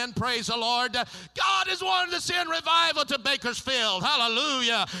sitting in, praise the Lord. God is wanting to send revival to Bakersfield.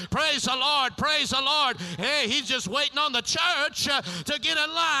 Hallelujah. Praise the Lord. Praise the Lord. Hey, He's just waiting on the church to get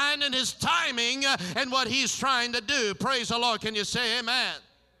in line in His timing and what He's trying to do. Praise the Lord. Can you say amen?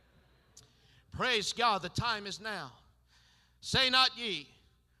 Praise God. The time is now. Say not ye.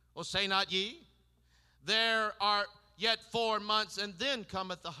 Well, say not ye. There are yet 4 months, and then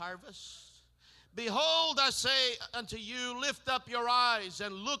cometh the harvest. Behold, I say unto you, lift up your eyes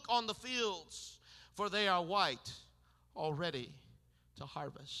and look on the fields, for they are white already to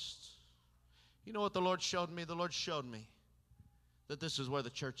harvest. You know what the Lord showed me? The Lord showed me that this is where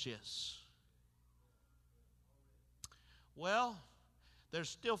the church is. Well, there's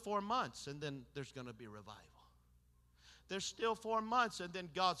still 4 months, and then there's going to be revival. There's still 4 months, and then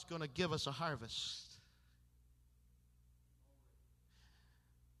God's going to give us a harvest.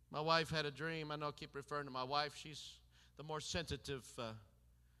 My wife had a dream. I know I keep referring to my wife. She's the more sensitive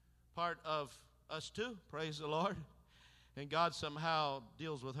part of us too. Praise the Lord. And God somehow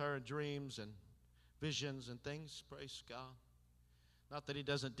deals with her in dreams and visions and things. Praise God. Not that He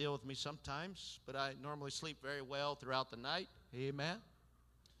doesn't deal with me sometimes, but I normally sleep very well throughout the night. Amen.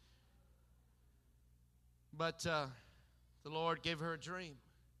 But the Lord gave her a dream.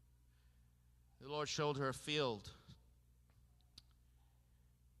 The Lord showed her a field.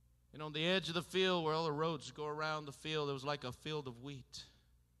 And on the edge of the field, where all the roads go around the field, there was like a field of wheat.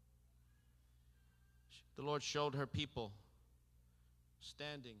 the Lord showed her people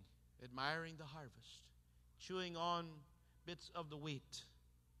standing, admiring the harvest, chewing on bits of the wheat,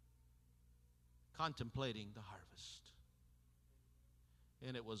 contemplating the harvest.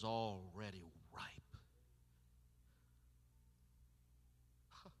 And it was already ripe.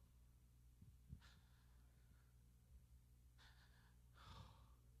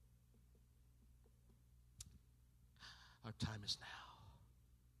 Our time is now.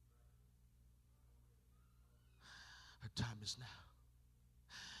 Our time is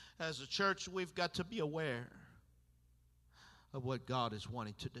now. As a church, we've got to be aware of what God is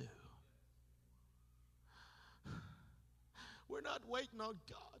wanting to do. We're not waiting on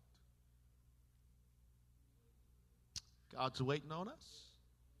God. God's waiting on us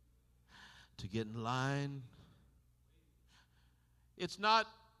to get in line. It's not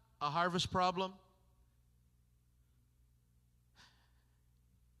a harvest problem.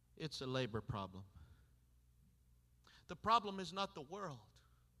 It's a labor problem. The problem is not the world.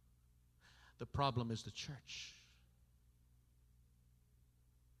 The problem is the church.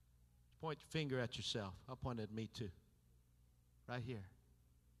 Point your finger at yourself. I'll point at me too. Right here.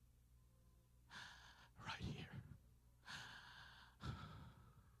 Right here.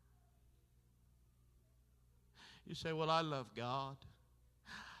 You say, well, I love God.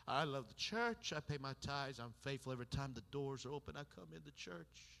 I love the church. I pay my tithes. I'm faithful every time the doors are open. I come in the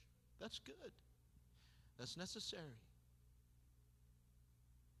church. That's good. That's necessary.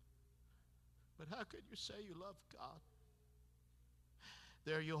 But how could you say you love God?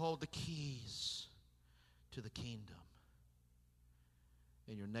 There you hold the keys to the kingdom.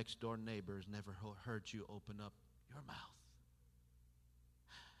 And your next door neighbor has never heard you open up your mouth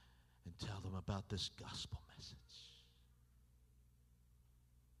and tell them about this gospel message.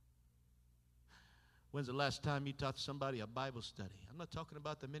 When's the last time you taught somebody a Bible study? I'm not talking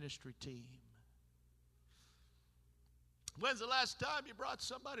about the ministry team. When's the last time you brought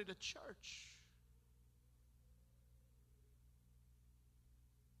somebody to church?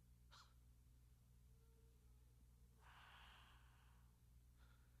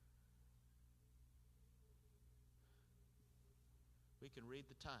 We can read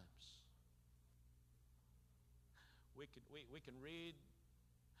the times. We can read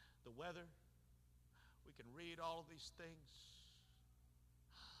the weather. We can read all of these things.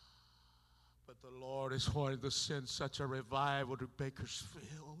 But the Lord is wanting to send such a revival to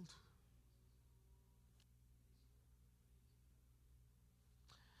Bakersfield.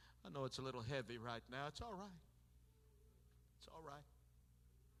 I know it's a little heavy right now. It's all right. It's all right.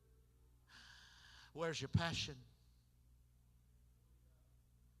 Where's your passion?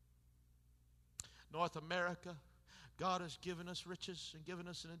 North America, God has given us riches and given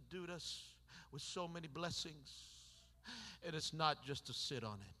us and endued us with so many blessings. And it's not just to sit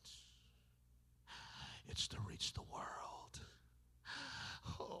on it. It's to reach the world.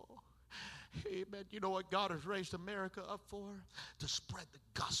 Oh, amen. You know what God has raised America up for? To spread the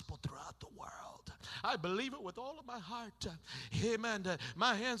gospel throughout the world. I believe it with all of my heart. Amen.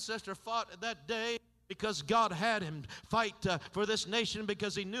 My ancestor fought that day because God had him fight for this nation,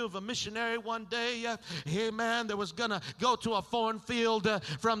 because he knew of a missionary one day, amen, that was going to go to a foreign field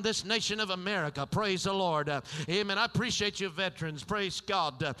from this nation of America. Praise the Lord. Amen. I appreciate you veterans. Praise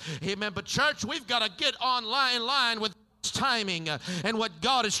God. Amen. But church, we've got to get in line with timing and what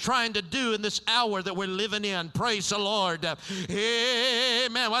God is trying to do in this hour that we're living in. Praise the Lord.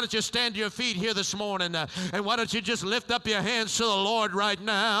 Amen. Why don't you stand to your feet here this morning, and why don't you just lift up your hands to the Lord right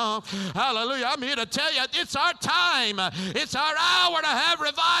now? Hallelujah. I'm here to tell you, it's our time. It's our hour to have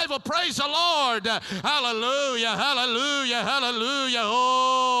revival. Praise the Lord. Hallelujah. Hallelujah. Hallelujah.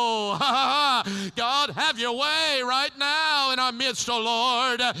 Oh, God, have your way right now in our midst, oh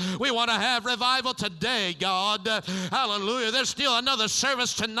Lord. We want to have revival today, God. Hallelujah. There's still another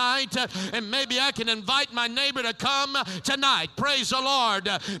service tonight, and maybe I can invite my neighbor to come tonight. Praise the Lord.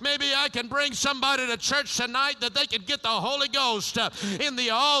 Maybe I can bring somebody to church tonight that they can get the Holy Ghost in the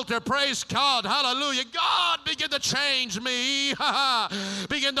altar. Praise God. Hallelujah. God, begin to change me.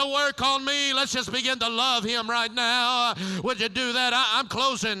 Begin to work on me. Let's just begin to love him right now. Would you do that? I'm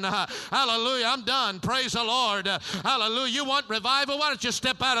closing. Hallelujah. I'm done. Praise the Lord. Hallelujah. You want revival? Why don't you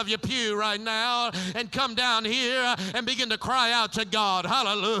step out of your pew right now and come down here and begin to cry out to God.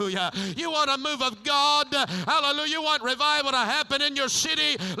 Hallelujah. You want a move of God? Hallelujah. You want revival to happen in your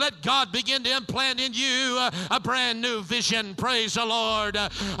city? Let God begin to implant in you a brand new vision. Praise the Lord.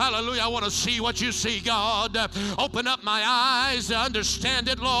 Hallelujah. I want to see what you see, God. Open up my eyes to understand understand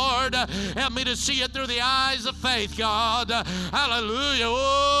it, Lord. Help me to see it through the eyes of faith, God. Hallelujah.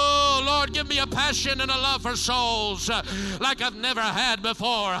 Oh, Lord, give me a passion and a love for souls like I've never had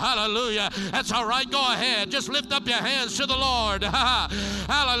before. Hallelujah. That's all right. Go ahead. Just lift up your hands to the Lord.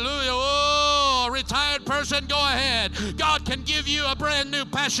 Hallelujah. Oh, retired person, go ahead. God can give you a brand new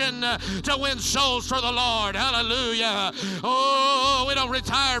passion to win souls for the Lord. Hallelujah. Oh, we don't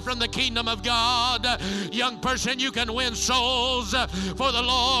retire from the kingdom of God. Young person, you can win souls for the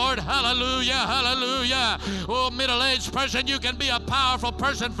Lord. Hallelujah. Hallelujah. Oh, middle-aged person, you can be a powerful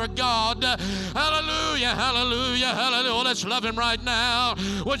person for God. Hallelujah. Hallelujah. Hallelujah. Oh, let's love him right now.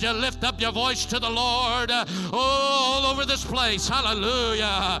 Would you lift up your voice to the Lord all over this place?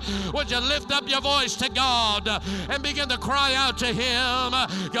 Hallelujah. Would you lift up your voice to God and begin to cry out to him?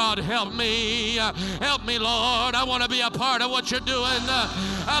 God, help me. Help me, Lord. I want to be a part of what you're doing.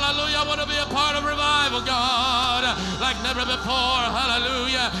 Hallelujah. I want to be a part of revival, God, like never before.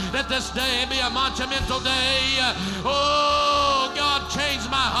 Hallelujah. Let this day be a monumental day. Oh, God, change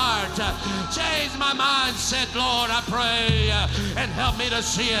my heart. Change my mindset, Lord, I pray. And help me to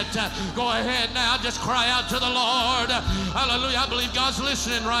see it. Go ahead now. Just cry out to the Lord. Hallelujah. I believe God's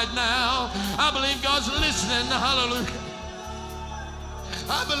listening right now. I believe God's listening. Hallelujah.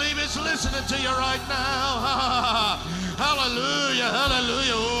 I believe He's listening to you right now. Hallelujah,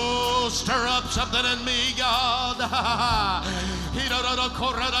 hallelujah. Oh, stir up something in me, God. In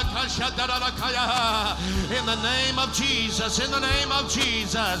the name of Jesus, in the name of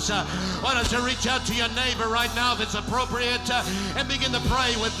Jesus. Why don't you reach out to your neighbor right now if it's appropriate and begin to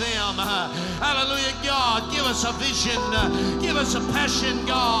pray with them. Hallelujah, God. Give us a vision. Give us a passion,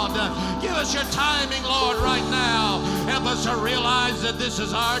 God. Give us your timing, Lord, right now. Help us to realize that this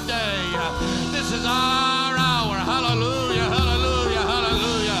is our day. This is our hour. Hallelujah, hallelujah,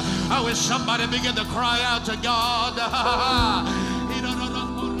 hallelujah. I wish somebody begin to cry out to God.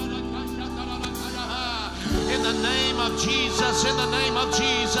 In the name of Jesus, in the name of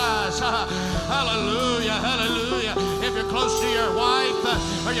Jesus. Hallelujah, hallelujah. If you're close to your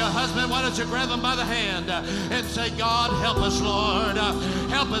wife or your husband, why don't you grab them by the hand and say, God, help us, Lord.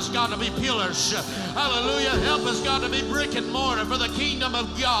 Help us, God, to be pillars. Hallelujah. Help us, God, to be brick and mortar for the kingdom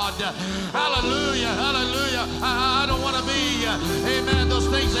of God. Hallelujah, hallelujah. I don't want to be, amen, those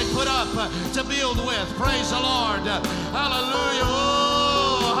things they put up to build with. Praise the Lord. Hallelujah.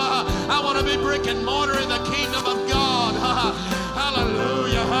 Oh, I want to be brick and mortar in the kingdom of God.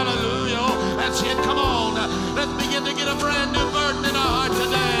 Hallelujah, hallelujah. Oh, that's it. Come on. Let's begin to get a brand new burden in our heart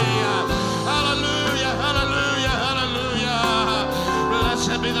today. Hallelujah, hallelujah, hallelujah.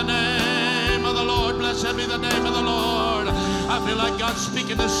 Blessed be the name of the Lord. Blessed be the name of the Lord. I feel like God's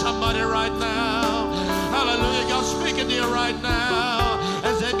speaking to somebody right now. Hallelujah. God's speaking to you right now.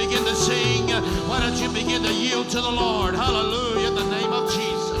 As they begin to sing, why don't you begin to yield to the Lord? Hallelujah. In the name of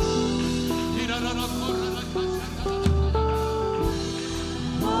Jesus.